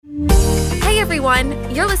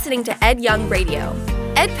everyone. You're listening to Ed Young Radio,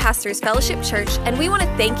 Ed Pastors Fellowship Church, and we want to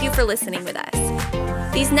thank you for listening with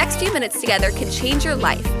us. These next few minutes together can change your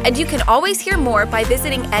life, and you can always hear more by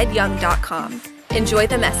visiting edyoung.com. Enjoy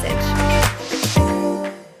the message.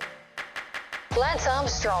 Lance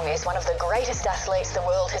Armstrong is one of the greatest athletes the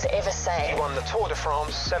world has ever seen. He won the Tour de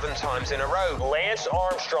France 7 times in a row. Lance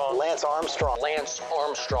Armstrong. Lance Armstrong. Lance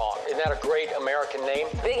Armstrong. Isn't that a great American name?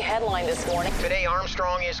 Big headline this morning. Today,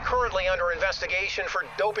 Armstrong is currently under investigation for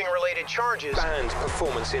doping-related charges. Banned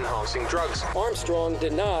performance-enhancing drugs. Armstrong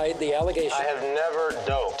denied the allegation. I have never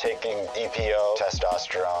doped. Taking EPO,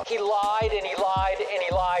 testosterone. He lied and he lied and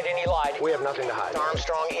he lied and he lied. We have nothing to hide.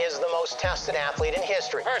 Armstrong is the most tested athlete in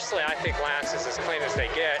history. Personally, I think Lance is as clean as they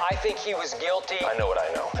get. I think he was guilty. I know what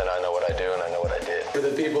I know, and I know what I do, and I know what I did. For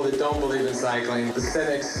the people that don't believe in cycling, the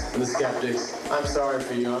cynics and the skeptics, I'm sorry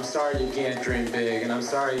for you. I'm sorry you can't dream big, and I'm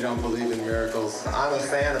sorry you don't believe in miracles. I'm a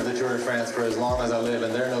fan of the Tour de France for as long as I live,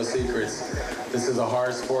 and there are no secrets. This is a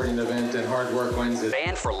hard sporting event, and hard work wins it.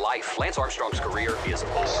 Banned for life. Lance Armstrong's career is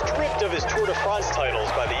over. Stripped of his Tour de France titles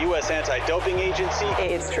by the U.S. Anti-Doping Agency.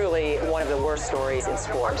 It's truly one of the worst stories in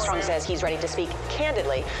sport. Armstrong says he's ready to speak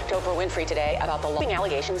candidly to Oprah Winfrey today about the doping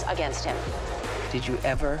allegations against him. Did you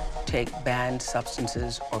ever take banned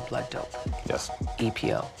substances or blood dope? Yes.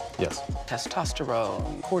 EPO? Yes.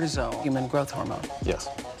 Testosterone, cortisone, human growth hormone? Yes.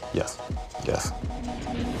 Yes. Yes.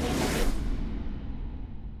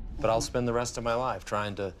 But I'll spend the rest of my life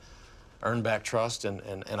trying to earn back trust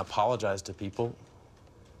and apologize to people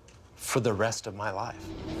for the rest of my life.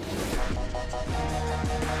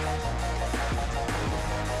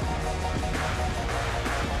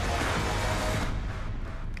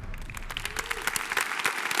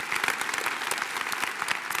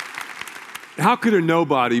 How could a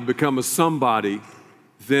nobody become a somebody,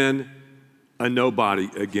 then a nobody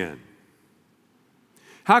again?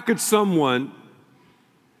 How could someone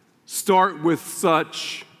start with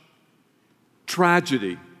such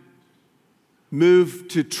tragedy, move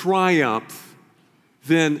to triumph,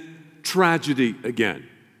 then tragedy again?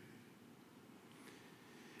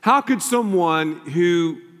 How could someone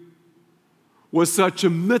who was such a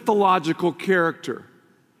mythological character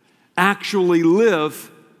actually live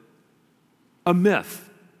a myth?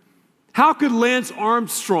 How could Lance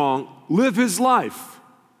Armstrong live his life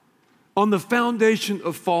on the foundation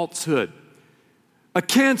of falsehood? A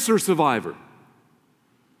cancer survivor,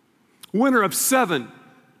 winner of 7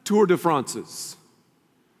 Tour de France's,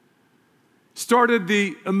 started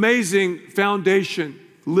the amazing foundation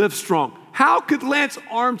Live Strong. How could Lance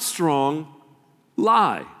Armstrong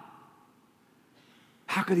lie?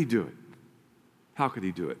 How could he do it? How could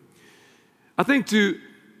he do it? I think to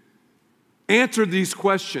answer these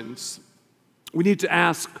questions, we need to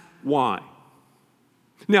ask why.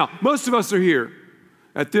 Now, most of us are here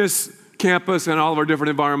at this campus and all of our different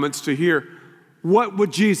environments to hear, what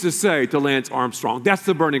would Jesus say to Lance Armstrong? That's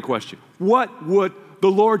the burning question. What would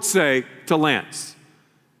the Lord say to Lance?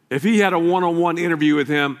 If he had a one-on-one interview with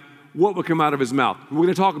him, what would come out of his mouth? We're going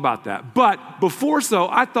to talk about that. But before so,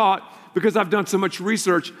 I thought, because I've done so much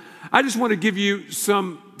research, I just want to give you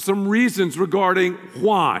some reasons regarding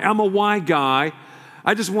why. I'm a why guy.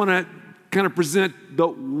 I just want to kind of present the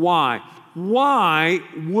why. Why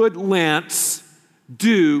would Lance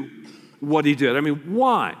do what he did? I mean,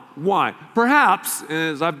 why? Why? Perhaps,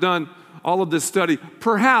 as I've done all of this study,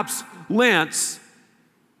 perhaps Lance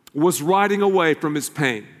was riding away from his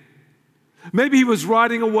pain. Maybe he was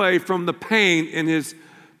riding away from the pain in his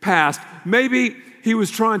past. Maybe he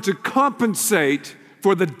was trying to compensate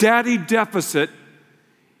for the daddy deficit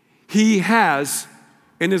he has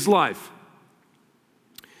in his life.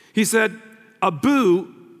 He said, a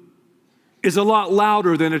boo is a lot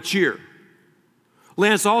louder than a cheer.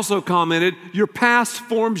 Lance also commented, your past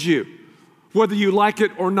forms you, whether you like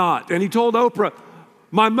it or not. And he told Oprah,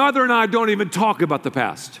 my mother and I don't even talk about the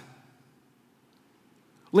past.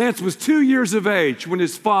 Lance was 2 years of age when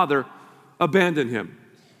his father abandoned him.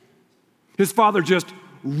 His father just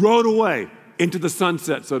rode away into the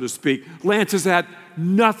sunset, so to speak. Lance has had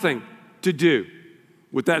nothing to do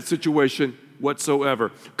with that situation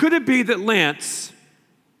whatsoever. Could it be that Lance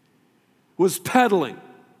was pedaling,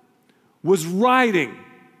 was riding?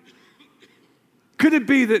 Could it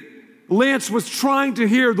be that Lance was trying to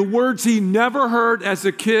hear the words he never heard as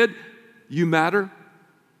a kid? You matter.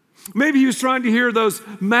 Maybe he was trying to hear those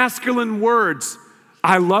masculine words.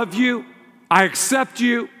 I love you. I accept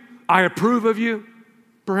you. I approve of you.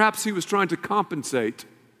 Perhaps he was trying to compensate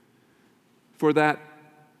for that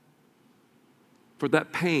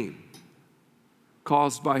pain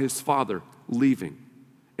caused by his father leaving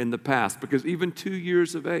in the past, because even 2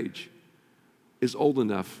 years of age is old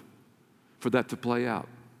enough for that to play out.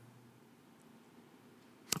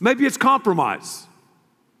 Maybe it's compromise.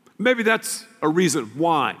 Maybe that's a reason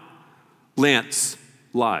why Lance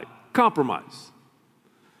lied. Compromise.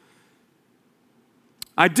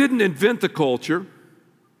 I didn't invent the culture,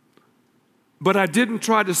 but I didn't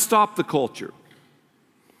try to stop the culture.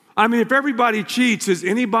 I mean, if everybody cheats, is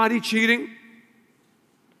anybody cheating?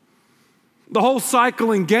 The whole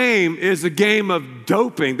cycling game is a game of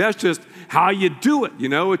doping. That's just how you do it. You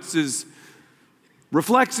know, it's as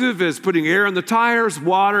reflexive as putting air in the tires,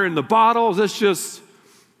 water in the bottles. It's just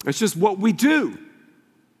what we do.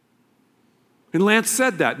 And Lance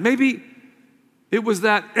said that. Maybe it was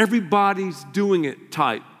that everybody's doing it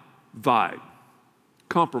type vibe,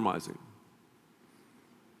 compromising.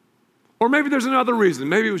 Or maybe there's another reason.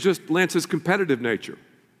 Maybe it was just Lance's competitive nature.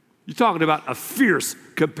 You're talking about a fierce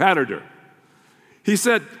competitor. He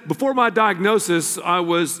said, before my diagnosis, I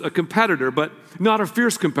was a competitor, but not a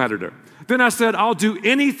fierce competitor. Then I said, I'll do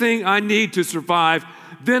anything I need to survive.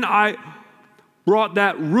 Then I brought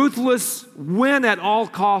that ruthless, win at all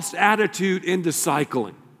costs attitude into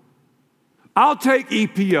cycling. I'll take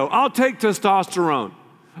EPO. I'll take testosterone.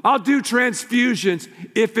 I'll do transfusions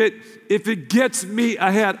if it gets me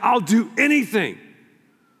ahead. I'll do anything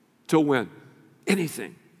to win.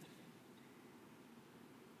 Anything.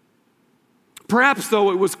 Perhaps,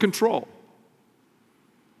 though, it was control.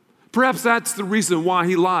 Perhaps that's the reason why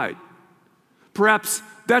he lied. Perhaps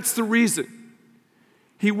that's the reason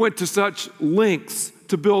he went to such lengths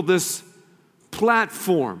to build this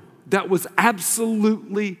platform that was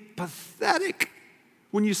absolutely pathetic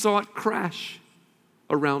when you saw it crash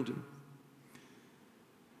around him.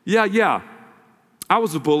 Yeah, I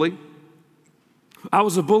was a bully. I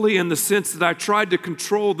was a bully in the sense that I tried to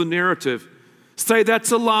control the narrative, say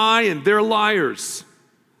that's a lie and they're liars.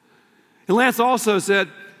 And Lance also said,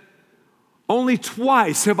 only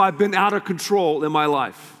twice have I been out of control in my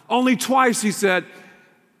life. Only twice, he said,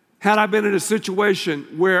 had I been in a situation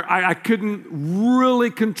where I couldn't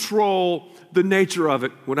really control the nature of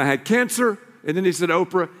it. When I had cancer, and then he said,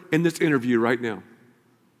 Oprah, in this interview right now,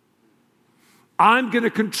 I'm going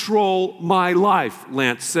to control my life,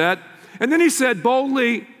 Lance said. And then he said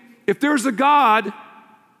boldly, if there's a God,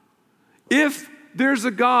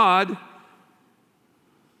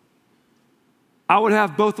 I would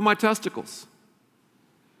have both of my testicles.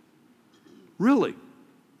 Really?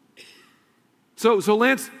 So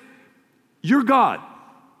Lance, you're God.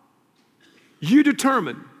 You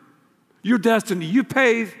determine your destiny. You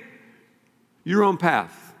pave your own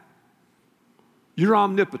path. You're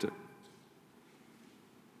omnipotent.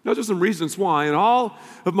 Those are some reasons why, in all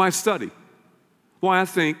of my study, why I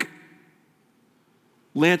think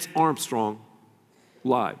Lance Armstrong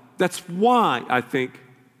lied. That's why I think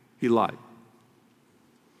he lied.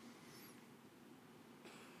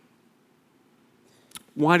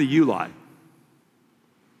 Why do you lie?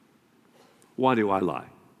 Why do I lie?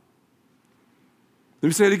 Let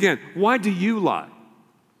me say it again. Why do you lie?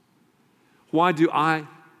 Why do I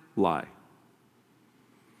lie?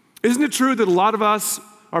 Isn't it true that a lot of us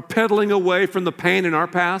are pedaling away from the pain in our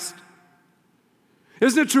past?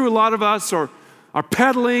 Isn't it true a lot of us are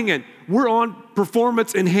pedaling and we're on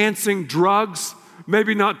performance-enhancing drugs,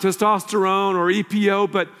 maybe not testosterone or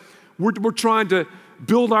EPO, but we're trying to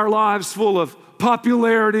build our lives full of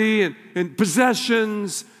popularity and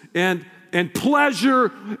possessions and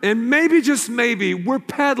pleasure, and maybe, just maybe, we're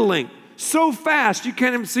pedaling so fast you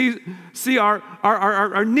can't even see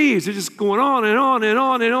our knees. They're just going on and on and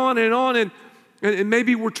on and on and on, and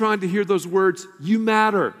maybe we're trying to hear those words, you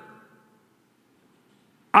matter.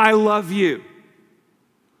 I love you.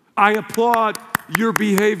 I applaud your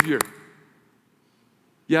behavior.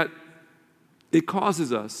 Yet, it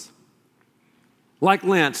causes us, like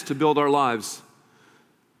Lance, to build our lives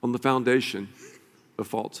on the foundation of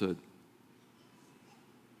falsehood.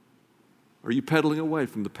 Are you pedaling away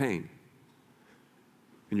from the pain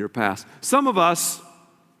in your past? Some of us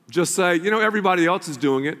just say, everybody else is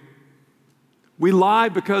doing it. We lie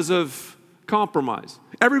because of compromise.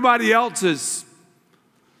 Everybody else is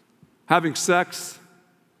having sex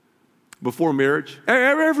before marriage.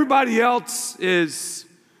 Everybody else is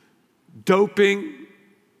doping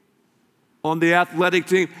on the athletic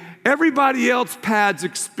team. Everybody else pads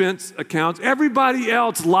expense accounts. Everybody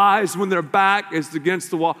else lies when their back is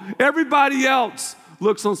against the wall. Everybody else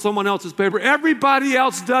looks on someone else's paper. Everybody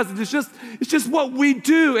else does it. It's just what we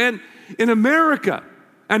do. And in America,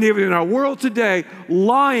 and even in our world today,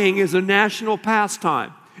 lying is a national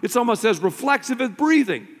pastime. It's almost as reflexive as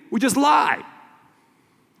breathing. We just lie.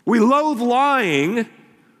 We loathe lying,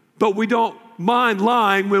 but we don't mind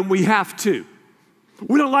lying when we have to.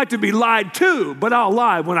 We don't like to be lied to, but I'll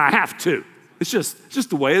lie when I have to. It's just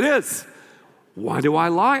the way it is. Why do I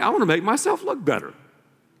lie? I want to make myself look better.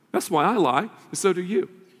 That's why I lie, and so do you.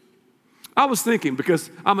 I was thinking, because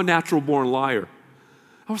I'm a natural-born liar,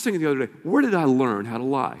 I was thinking the other day, where did I learn how to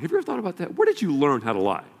lie? Have you ever thought about that? Where did you learn how to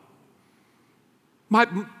lie? My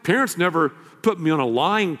parents never put me on a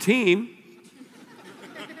lying team.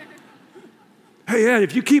 Hey, Ed,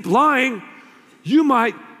 if you keep lying, you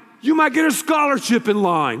might get a scholarship in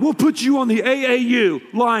lying. We'll put you on the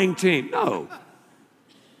AAU lying team. No.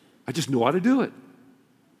 I just know how to do it.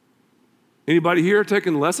 Anybody here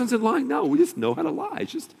taking lessons in lying? No, we just know how to lie.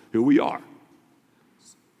 It's just who we are.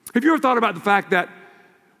 Have you ever thought about the fact that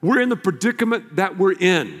we're in the predicament that we're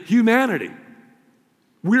in, humanity?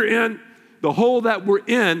 We're in the hole that we're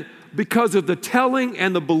in because of the telling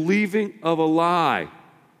and the believing of a lie.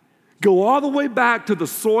 Go all the way back to the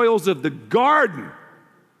soils of the garden.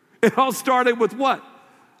 It all started with what?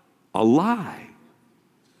 A lie.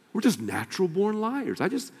 We're just natural-born liars. I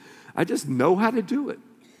just know how to do it.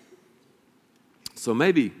 So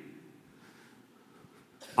maybe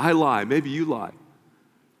I lie, maybe you lie,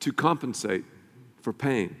 to compensate for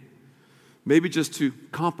pain. Maybe just to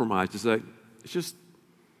compromise, to say, it's just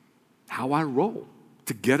how I roll,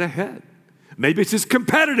 to get ahead. Maybe it's this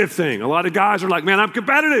competitive thing. A lot of guys are like, man, I'm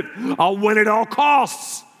competitive. I'll win at all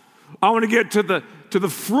costs. I want to get to the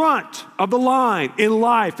front of the line in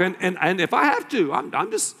life. And if I have to,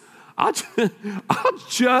 I'll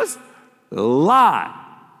just lie.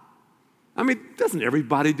 I mean, doesn't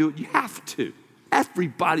everybody do it? You have to.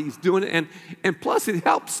 Everybody's doing it. And plus, it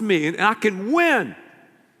helps me, and I can win.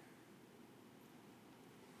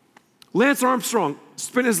 Lance Armstrong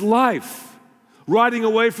spent his life riding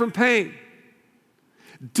away from pain,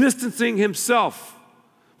 distancing himself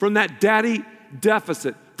from that daddy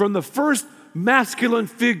deficit, from the first masculine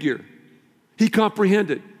figure he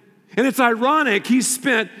comprehended. And it's ironic, he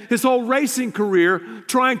spent his whole racing career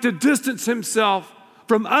trying to distance himself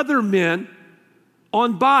from other men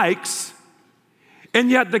on bikes, and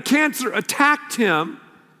yet the cancer attacked him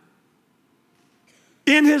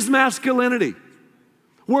in his masculinity,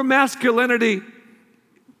 where masculinity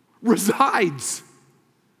resides.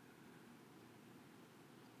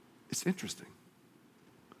 It's interesting.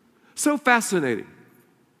 So fascinating.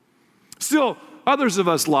 Still, others of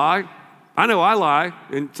us lie. I know I lie,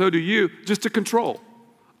 and so do you, just to control.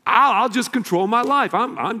 I'll just control my life.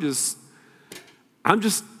 I'm just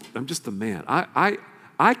the man.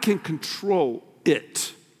 I can control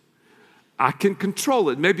it. I can control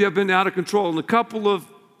it. Maybe I've been out of control in a couple of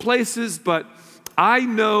places, but I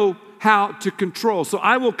know how to control. So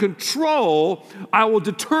I will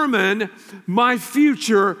determine my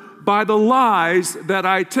future by the lies that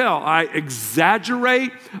I tell. I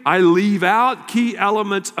exaggerate, I leave out key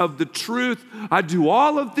elements of the truth. I do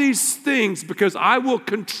all of these things because I will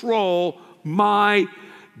control my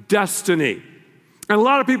destiny. And a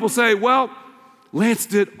lot of people say, well, Lance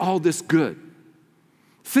did all this good.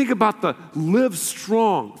 Think about the Live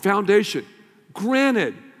Strong Foundation.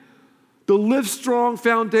 Granted, the Live Strong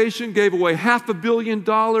Foundation gave away $500 million.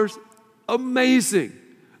 Amazing.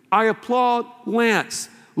 I applaud Lance.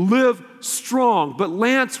 Live strong. But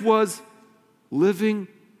Lance was living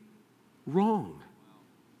wrong.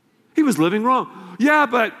 He was living wrong. Yeah,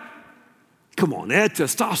 but come on, Ed,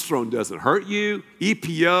 testosterone doesn't hurt you.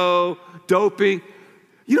 EPO, doping.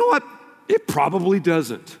 You know what? It probably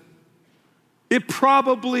doesn't. It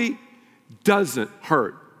probably doesn't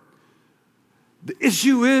hurt. The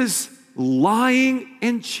issue is lying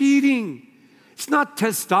and cheating. It's not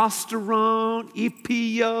testosterone,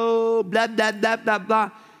 EPO, blah, blah, blah, blah, blah.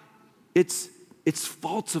 It's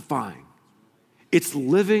falsifying. It's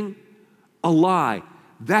living a lie.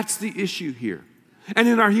 That's the issue here. And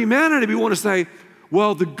in our humanity, we want to say,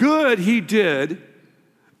 well, the good he did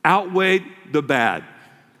outweighed the bad.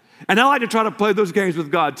 And I like to try to play those games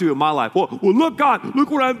with God too in my life. Well, look, God,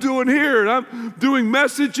 look what I'm doing here. And I'm doing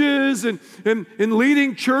messages and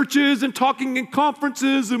leading churches and talking in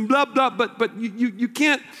conferences and blah, blah. But you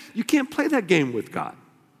can't play that game with God.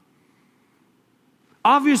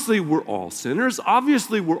 Obviously, we're all sinners.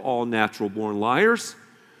 Obviously, we're all natural-born liars.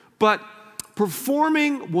 But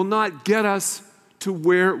performing will not get us to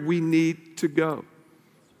where we need to go.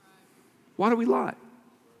 Why do we lie?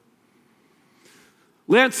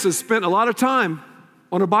 Lance has spent a lot of time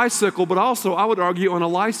on a bicycle, but also, I would argue, on a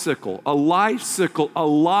lie-cycle. A lie-cycle, a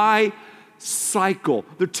lie cycle.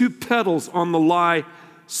 There are two pedals on the lie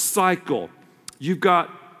cycle. You've got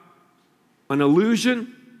an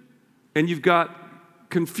illusion and you've got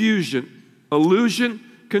confusion. Illusion,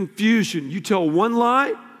 confusion. You tell one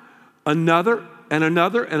lie, another and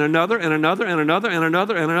another and another and another and another and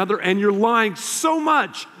another and another, and you're lying so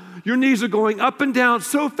much. Your knees are going up and down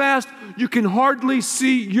so fast you can hardly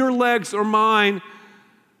see your legs or mine.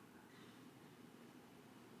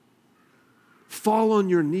 Fall on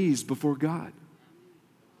your knees before God.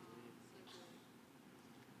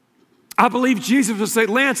 I believe Jesus would say,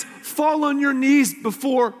 Lance, fall on your knees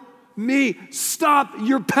before me. Stop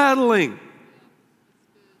your pedaling.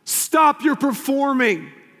 Stop your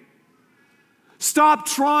performing. Stop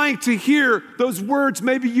trying to hear those words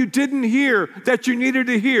maybe you didn't hear that you needed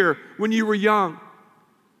to hear when you were young.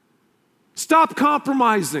 Stop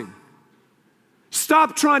compromising.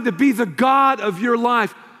 Stop trying to be the God of your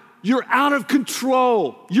life. You're out of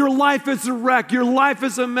control. Your life is a wreck. Your life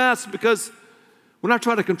is a mess, because when I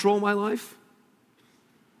try to control my life,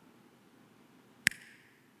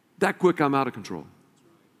 that quick I'm out of control.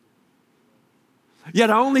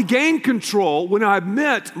 Yet I only gain control when I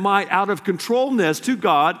admit my out of controlness to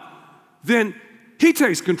God. Then He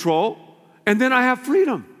takes control, and then I have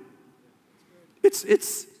freedom.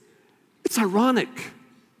 It's ironic.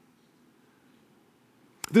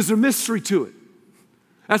 There's a mystery to it.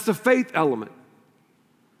 That's the faith element.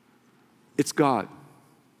 It's God.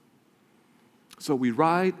 So we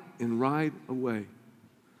ride and ride away.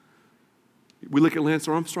 We look at Lance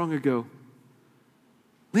Armstrong and go,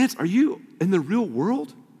 Lance, are you in the real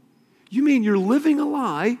world? You mean you're living a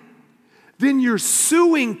lie? Then you're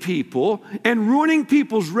suing people and ruining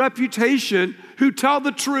people's reputation who tell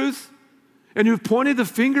the truth and who've pointed the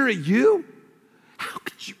finger at you? How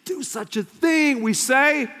could you do such a thing? We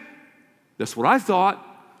say. That's what I thought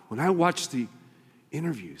when I watched the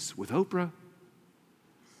interviews with Oprah.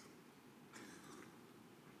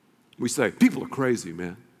 We say, people are crazy,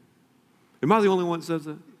 man. Am I the only one that says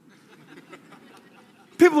that?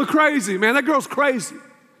 People are crazy, man. That girl's crazy.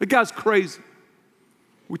 That guy's crazy.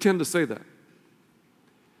 We tend to say that.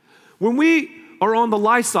 When we are on the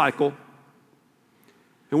life cycle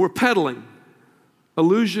and we're pedaling,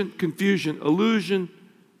 illusion, confusion,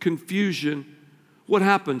 what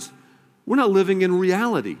happens? We're not living in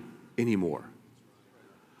reality anymore.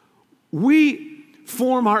 We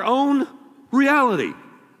form our own reality.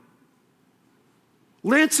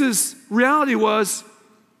 Lance's reality was,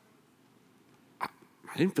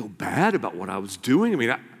 I didn't feel bad about what I was doing. I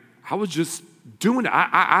mean, I was just doing it.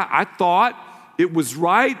 I thought it was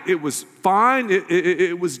right. It was fine.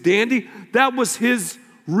 It was dandy. That was his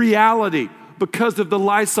reality because of the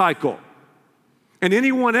life cycle. And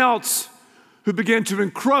anyone else who began to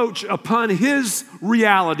encroach upon his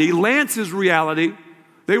reality, Lance's reality,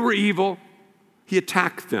 they were evil. He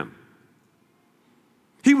attacked them.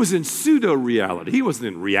 He was in pseudo-reality. He wasn't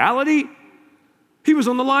in reality. He was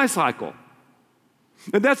on the life cycle.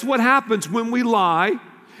 And that's what happens when we lie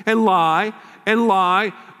and lie and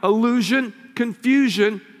lie, illusion,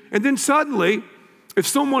 confusion, and then suddenly, if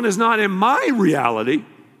someone is not in my reality,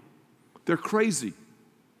 they're crazy.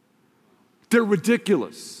 They're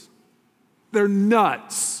ridiculous. They're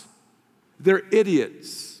nuts. They're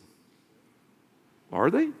idiots.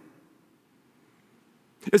 Are they?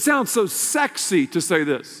 It sounds so sexy to say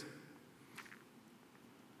this.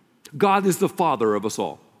 God is the Father of us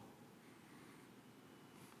all.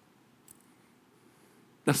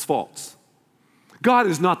 That's false. God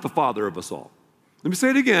is not the Father of us all. Let me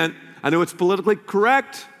say it again. I know it's politically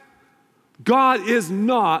correct. God is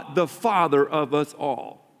not the Father of us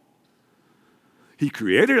all. He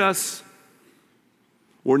created us.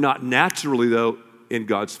 We're not naturally, though, in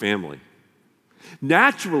God's family.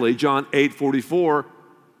 Naturally, John 8:44,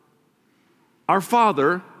 our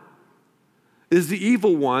father is the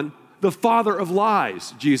evil one, the father of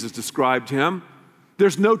lies, Jesus described him.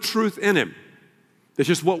 There's no truth in him. It's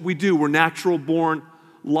just what we do. We're natural-born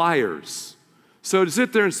liars. So to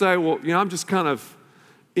sit there and say, well, I'm just kind of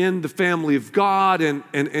in the family of God and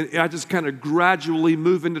I just kind of gradually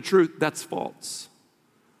move into truth, that's false.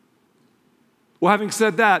 Well, having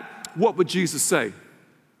said that, what would Jesus say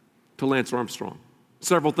to Lance Armstrong?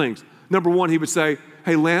 Several things. Number one, he would say,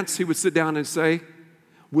 hey, Lance, he would sit down and say,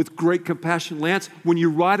 with great compassion, Lance, when you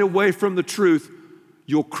ride away from the truth,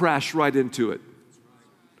 you'll crash right into it.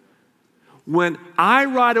 When I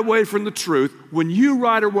ride away from the truth, when you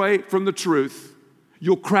ride away from the truth,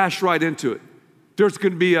 you'll crash right into it. There's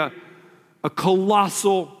going to be a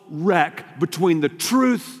colossal wreck between the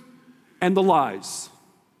truth and the lies.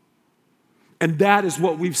 And that is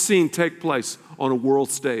what we've seen take place on a world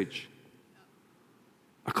stage.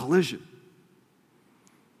 A collision.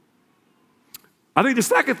 I think the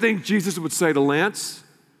second thing Jesus would say to Lance,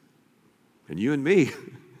 and you and me,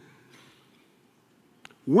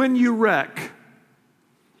 when you wreck,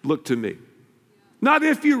 look to me. Not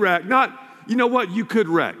if you wreck, not you know what, you could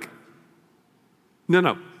wreck.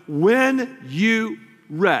 No. When you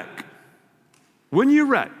wreck,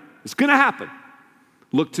 it's going to happen.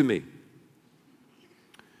 Look to me.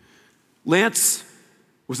 Lance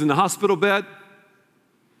was in the hospital bed.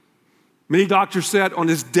 Many doctors said on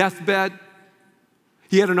his deathbed,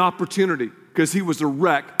 he had an opportunity because he was a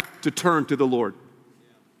wreck to turn to the Lord.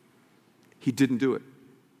 He didn't do it.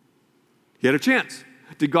 He had a chance.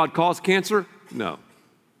 Did God cause cancer? No.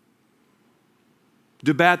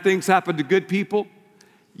 Do bad things happen to good people?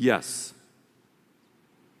 Yes.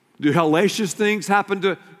 Do hellacious things happen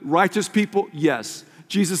to righteous people? Yes.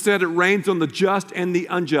 Jesus said it rains on the just and the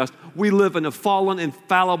unjust. We live in a fallen and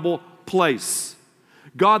fallible place.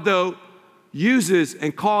 God, though, uses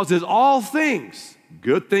and causes all things,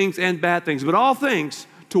 good things and bad things, but all things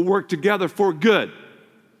to work together for good.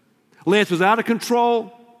 Lance was out of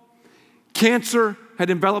control. Cancer had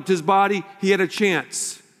enveloped his body. He had a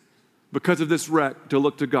chance because of this wreck to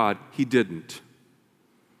look to God. He didn't.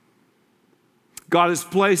 God has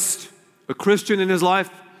placed a Christian in his life,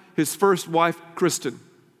 his first wife, Kristen.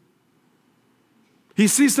 He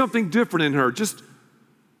sees something different in her. Just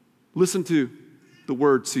listen to the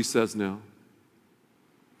words he says now.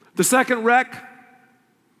 The second wreck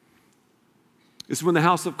is when the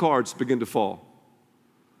house of cards began to fall.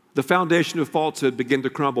 The foundation of falsehood began to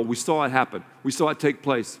crumble. We saw it happen. We saw it take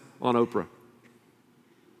place on Oprah.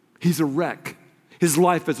 He's a wreck. His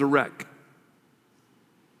life is a wreck.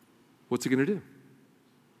 What's he going to do?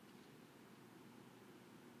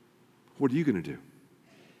 What are you going to do?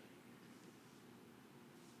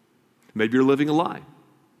 Maybe you're living a lie.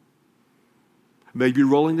 Maybe you're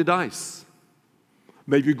rolling the dice.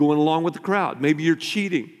 Maybe you're going along with the crowd. Maybe you're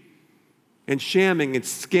cheating and shamming and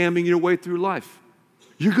scamming your way through life.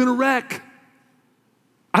 You're going to wreck.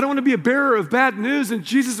 I don't want to be a bearer of bad news, and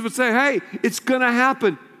Jesus would say, hey, it's going to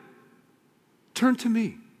happen. Turn to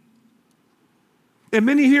me. And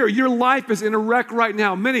many here, your life is in a wreck right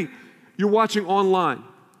now. Many, you're watching online.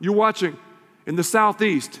 You're watching in the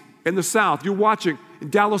Southeast, in the South. You're watching in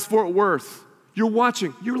Dallas-Fort Worth. You're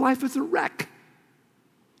watching. Your life is a wreck.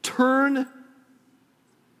 Turn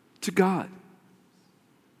to God.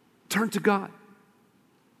 Turn to God.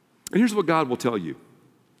 And here's what God will tell you.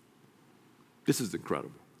 This is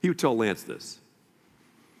incredible. He would tell Lance this.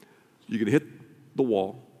 You're going to hit the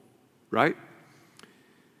wall, right?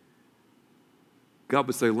 God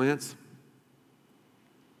would say, Lance,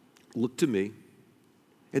 look to me.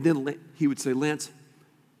 And then he would say, Lance,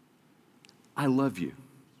 I love you.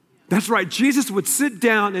 That's right. Jesus would sit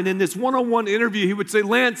down, and in this one-on-one interview, he would say,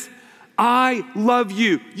 Lance, I love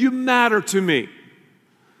you. You matter to me.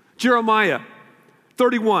 Jeremiah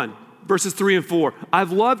 31, verses 3 and 4.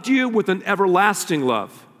 I've loved you with an everlasting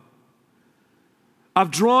love.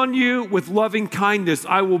 I've drawn you with loving kindness.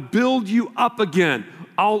 I will build you up again.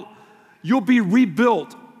 You'll be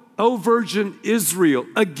rebuilt, O Virgin Israel.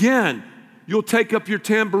 Again, you'll take up your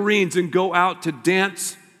tambourines and go out to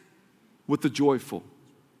dance with the joyful.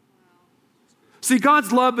 See,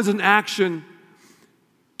 God's love is an action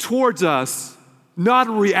towards us, not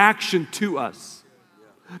a reaction to us.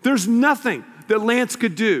 There's nothing that Lance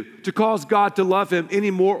could do to cause God to love him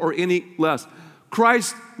any more or any less.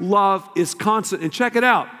 Christ's love is constant. And check it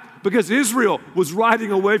out, because Israel was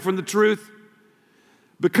riding away from the truth.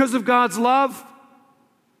 Because of God's love,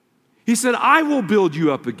 he said, I will build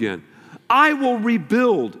you up again. I will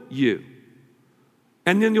rebuild you.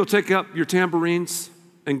 And then you'll take up your tambourines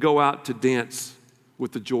and go out to dance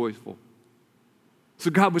with the joyful.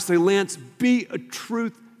 So God would say, Lance, be a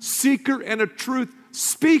truth seeker and a truth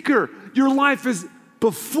speaker. Your life is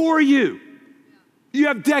before you. You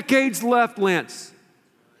have decades left, Lance.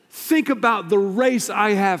 Think about the race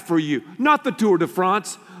I have for you. Not the Tour de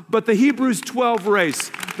France, but the Hebrews 12 race.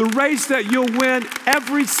 The race that you'll win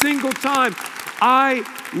every single time. I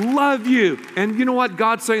love you. And you know what?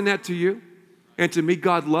 God's saying that to you. And to me,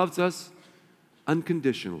 God loves us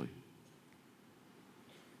unconditionally.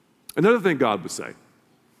 Another thing God would say.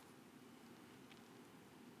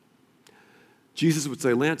 Jesus would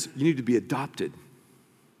say, Lance, you need to be adopted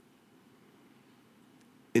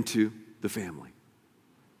into the family.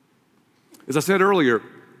 As I said earlier,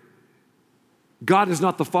 God is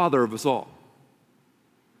not the father of us all.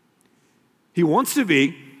 He wants to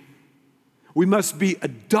be. We must be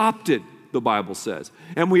adopted, the Bible says.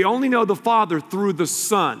 And we only know the Father through the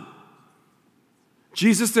Son.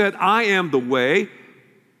 Jesus said, I am the way,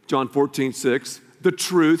 John 14:6, the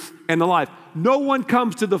truth, and the life. No one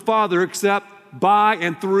comes to the Father except by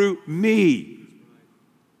and through me.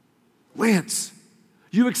 Lance,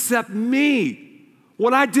 you accept me,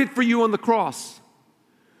 what I did for you on the cross.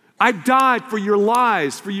 I died for your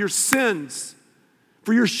lies, for your sins,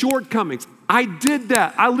 for your shortcomings. I did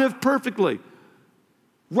that. I lived perfectly,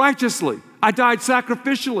 righteously. I died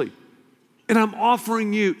sacrificially. And I'm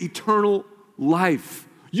offering you eternal life.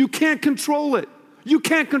 You can't control it. You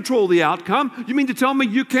can't control the outcome. You mean to tell me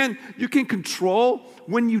you can control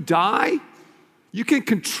when you die? You can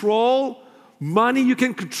control money. You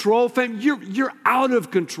can control fame. You're out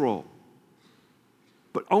of control.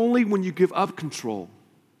 But only when you give up control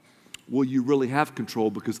will you really have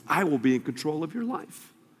control, because I will be in control of your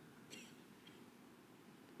life.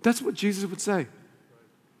 That's what Jesus would say.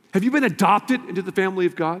 Have you been adopted into the family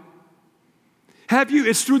of God? Have you?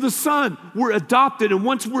 It's through the Son. We're adopted, and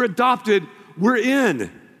once we're adopted, we're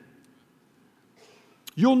in.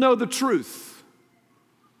 You'll know the truth,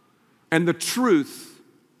 and the truth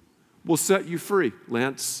will set you free,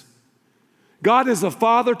 Lance. God is a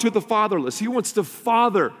father to the fatherless. He wants to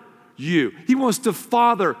father you. He wants to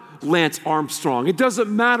father Lance Armstrong. It doesn't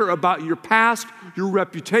matter about your past, your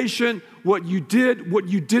reputation, what you did, what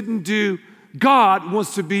you didn't do. God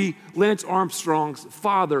wants to be Lance Armstrong's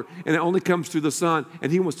father, and it only comes through the Son,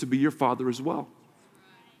 and He wants to be your father as well.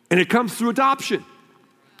 And it comes through adoption.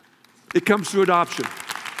 It comes through adoption.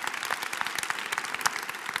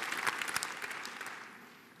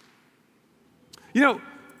 You know,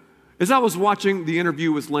 as I was watching the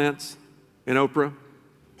interview with Lance and Oprah,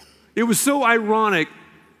 it was so ironic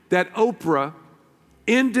that Oprah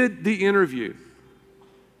ended the interview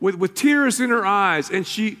with tears in her eyes, and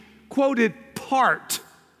she quoted part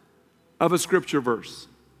of a scripture verse.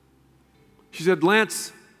 She said,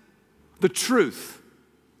 Lance, the truth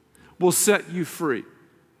will set you free.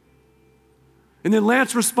 And then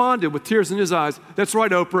Lance responded with tears in his eyes, that's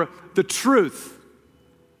right, Oprah, the truth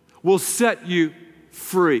will set you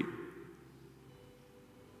free.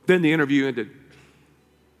 Then the interview ended.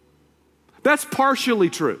 That's partially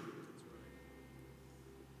true,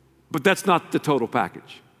 but that's not the total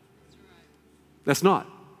package. That's not.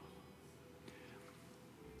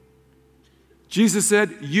 Jesus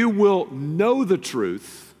said, you will know the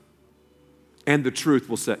truth, and the truth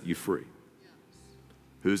will set you free.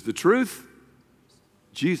 Who's the truth?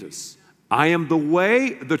 Jesus. I am the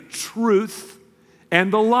way, the truth,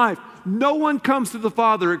 and the life. No one comes to the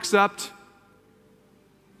Father except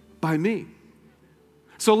by me.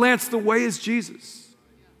 So, Lance, the way is Jesus.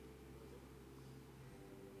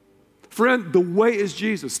 Friend, the way is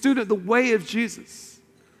Jesus. Student, the way is Jesus.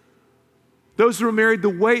 Those who are married, the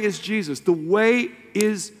way is Jesus. The way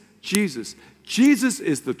is Jesus. Jesus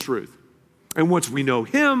is the truth. And once we know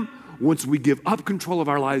Him, once we give up control of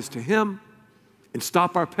our lives to Him and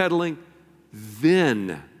stop our peddling,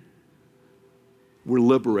 then we're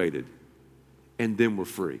liberated and then we're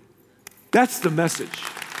free. That's the message.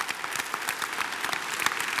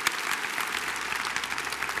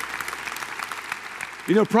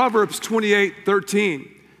 You know, Proverbs 28:13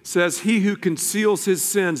 says, he who conceals his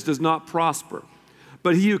sins does not prosper,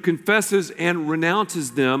 but he who confesses and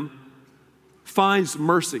renounces them finds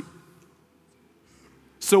mercy.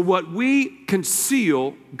 So what we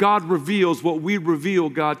conceal, God reveals. What we reveal,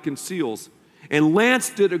 God conceals. And Lance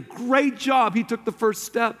did a great job. He took the first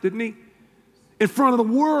step, didn't he? In front of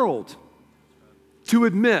the world to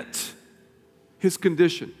admit his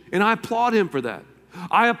condition. And I applaud him for that.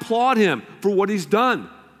 I applaud him for what he's done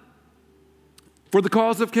for the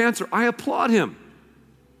cause of cancer. I applaud him.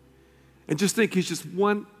 And just think, he's just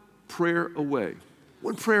one prayer away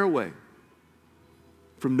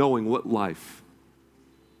from knowing what life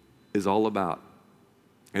is all about.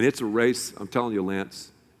 And it's a race, I'm telling you,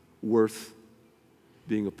 Lance, worth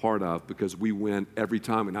being a part of, because we win every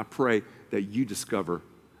time. And I pray that you discover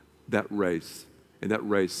that race. And that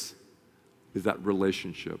race is that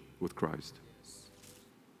relationship with Christ.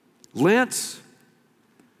 Lance,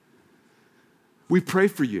 we pray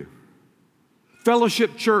for you.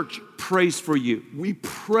 Fellowship Church prays for you. We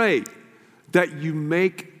pray that you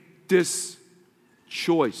make this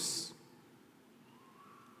choice.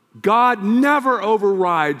 God never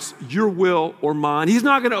overrides your will or mine. He's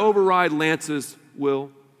not going to override Lance's will.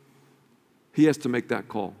 He has to make that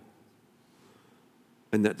call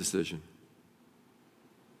and that decision.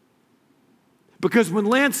 Because when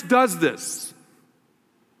Lance does this,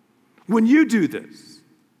 when you do this,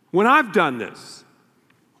 when I've done this,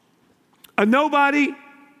 a nobody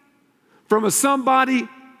from a somebody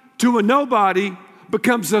to a nobody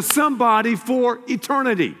becomes a somebody for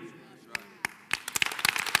eternity.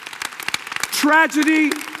 Tragedy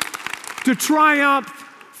to triumph,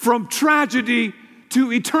 from tragedy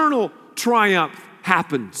to eternal triumph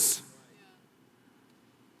happens.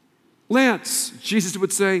 Lance, Jesus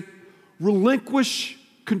would say, relinquish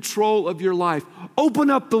control of your life. Open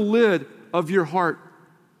up the lid of your heart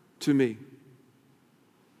to me.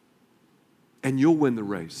 And you'll win the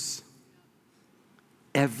race.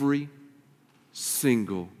 Every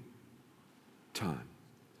single time.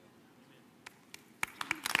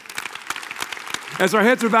 As our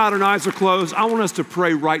heads are bowed and eyes are closed, I want us to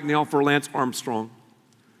pray right now for Lance Armstrong,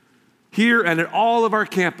 here and at all of our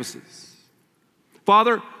campuses.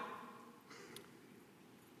 Father,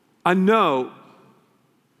 I know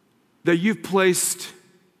that you've placed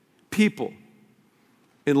people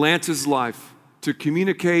in Lance's life to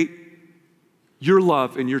communicate your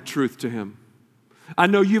love and your truth to him. I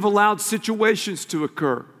know you've allowed situations to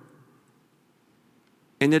occur,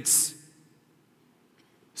 and it's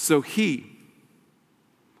so he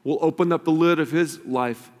will open up the lid of his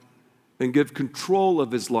life and give control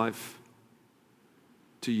of his life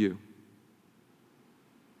to you.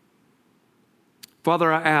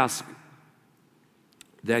 Father, I ask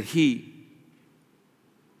that he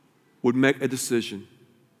would make a decision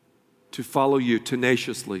to follow you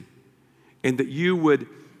tenaciously, and that you would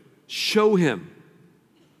show him,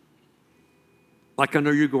 like I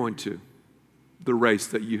know you're going to, the race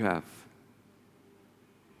that you have.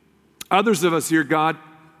 Others of us here, God,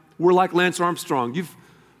 we're like Lance Armstrong.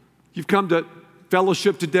 You've come to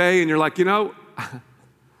fellowship today and you're like, you know,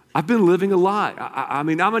 I've been living a lie. I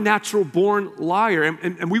mean, I'm a natural born liar.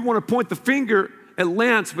 And we want to point the finger at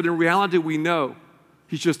Lance, but in reality we know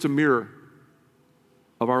he's just a mirror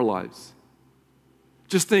of our lives.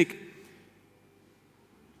 Just think,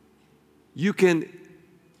 you can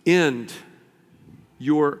end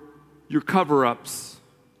your cover-ups,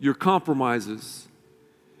 your compromises.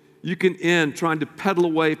 You can end trying to pedal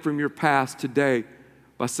away from your past today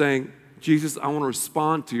by saying, Jesus, I want to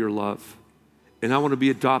respond to your love, and I want to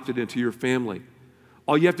be adopted into your family.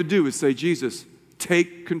 All you have to do is say, Jesus,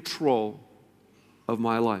 take control of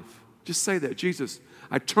my life. Just say that. Jesus,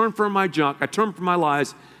 I turn from my junk, I turn from my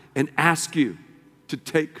lies, and ask you to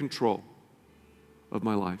take control of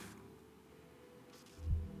my life.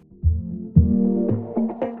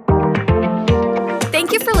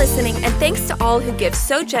 Thank you for listening, and thanks to all who give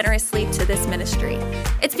so generously to this ministry.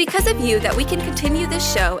 It's because of you that we can continue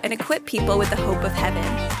this show and equip people with the hope of heaven.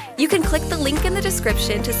 You can click the link in the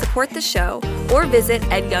description to support the show or visit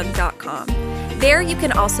edyoung.com. There you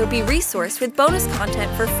can also be resourced with bonus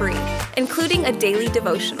content for free, including a daily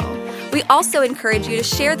devotional. We also encourage you to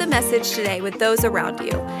share the message today with those around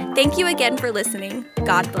you. Thank you again for listening.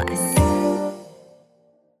 God bless.